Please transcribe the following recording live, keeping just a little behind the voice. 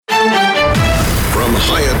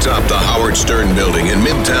atop the Howard Stern Building in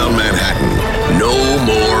Midtown Manhattan. No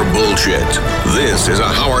more bullshit. This is a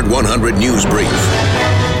Howard 100 News Brief.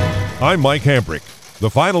 I'm Mike Hambrick. The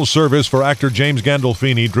final service for actor James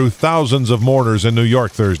Gandolfini drew thousands of mourners in New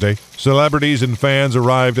York Thursday. Celebrities and fans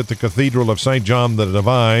arrived at the Cathedral of St. John the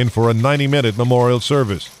Divine for a 90-minute memorial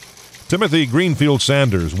service. Timothy Greenfield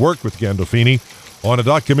Sanders worked with Gandolfini on a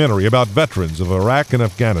documentary about veterans of Iraq and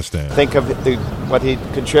Afghanistan. Think of what he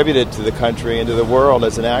contributed to the country and to the world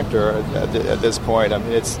as an actor at this point. I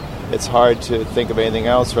mean, it's hard to think of anything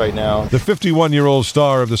else right now. The 51-year-old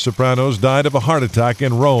star of The Sopranos died of a heart attack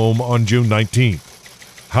in Rome on June 19th.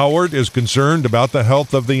 Howard is concerned about the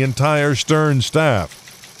health of the entire Stern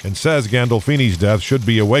staff and says Gandolfini's death should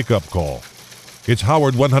be a wake-up call. It's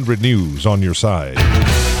Howard 100 News on your side.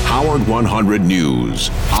 Howard 100 News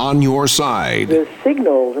on your side. The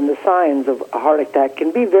signals and the signs of a heart attack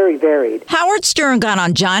can be very varied. Howard Stern got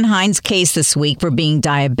on John Hines' case this week for being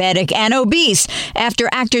diabetic and obese after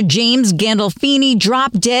actor James Gandolfini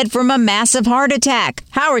dropped dead from a massive heart attack.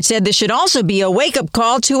 Howard said this should also be a wake-up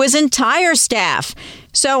call to his entire staff.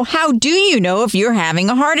 So how do you know if you're having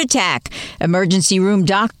a heart attack? Emergency room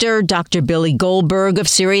doctor, Dr. Billy Goldberg of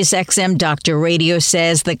SiriusXM Doctor Radio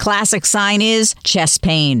says the classic sign is chest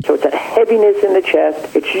pain. So it's a heaviness in the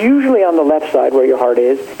chest. It's usually on the left side where your heart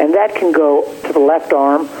is, and that can go to the left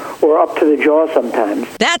arm or up to the jaw sometimes.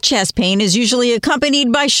 That chest pain is usually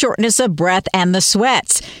accompanied by shortness of breath and the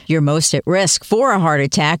sweats. You're most at risk for a heart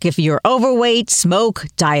attack if you're overweight, smoke,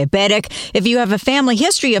 diabetic, if you have a family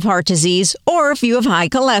history of heart disease, or if you have high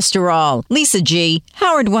cholesterol. Lisa G.,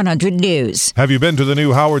 Howard 100 News. Have you been to the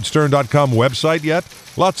new howardstern.com website yet?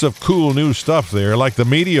 Lots of cool new stuff there, like the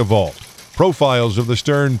Media Vault, profiles of the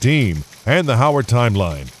Stern team, and the Howard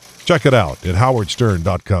Timeline. Check it out at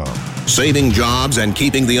howardstern.com. Saving jobs and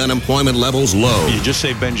keeping the unemployment levels low. You just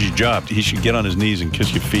saved Benji's job. He should get on his knees and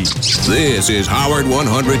kiss your feet. This is Howard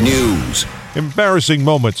 100 News. Embarrassing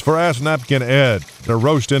moments for Ass Napkin Ed. To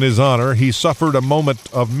roast in his honor, he suffered a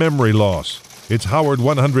moment of memory loss. It's Howard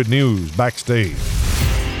 100 News Backstage.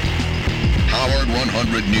 Howard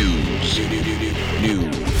 100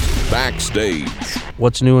 News Backstage.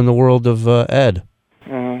 What's new in the world of Ed?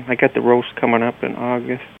 I got the roast coming up in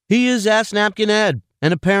August. He is Ass Napkin Ed,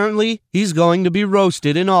 and apparently he's going to be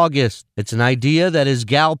roasted in August. It's an idea that his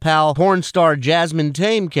gal pal porn star Jasmine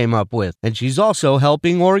Tame came up with, and she's also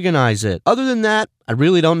helping organize it. Other than that, I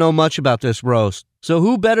really don't know much about this roast. So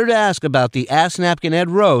who better to ask about the Ass Napkin Ed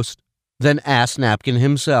roast than Ass Napkin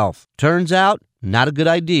himself? Turns out, not a good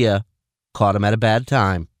idea. Caught him at a bad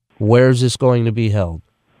time. Where's this going to be held?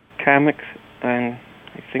 Comics and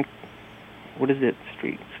I think, what is it,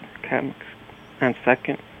 street? Comics and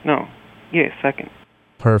Second? No. Yeah, Second.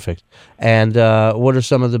 Perfect. And what are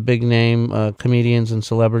some of the big name comedians and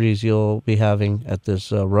celebrities you'll be having at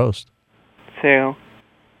this roast? Sal.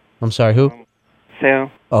 I'm sorry, who?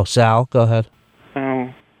 Sal. Oh, Sal. Go ahead.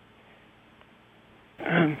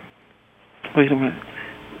 Wait a minute.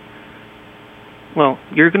 Well,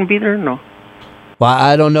 you're going to be there or no? Well,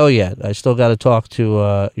 I don't know yet. I still got to talk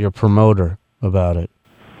to your promoter about it.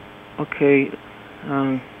 Okay.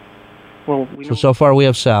 Well, we know. So far we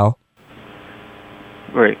have Sal.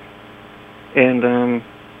 Right. And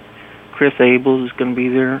Chris Abel is going to be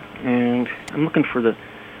there, and I'm looking for the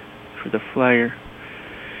flyer.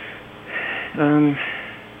 God.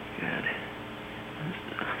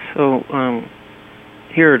 So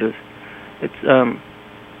here it is. It's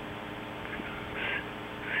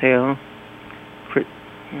Sale.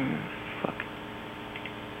 Fuck.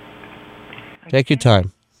 Take your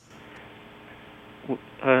time.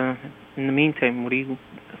 In the meantime, what do you?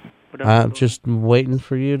 I'm just waiting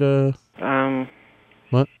for you to.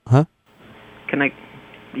 What? Huh? Can I?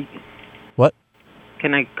 What?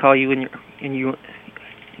 Can I call you in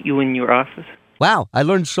your office? Wow, I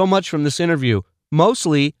learned so much from this interview.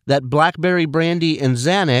 Mostly that blackberry brandy and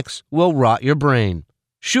Xanax will rot your brain.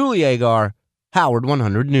 Shuli Agar, Howard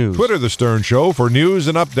 100 News. Twitter The Stern Show for news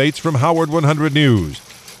and updates from Howard 100 News.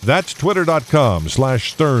 That's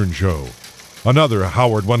twitter.com/Stern Show. Another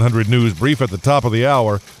Howard 100 News brief at the top of the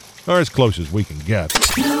hour, or as close as we can get.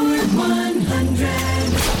 Howard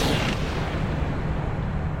 100.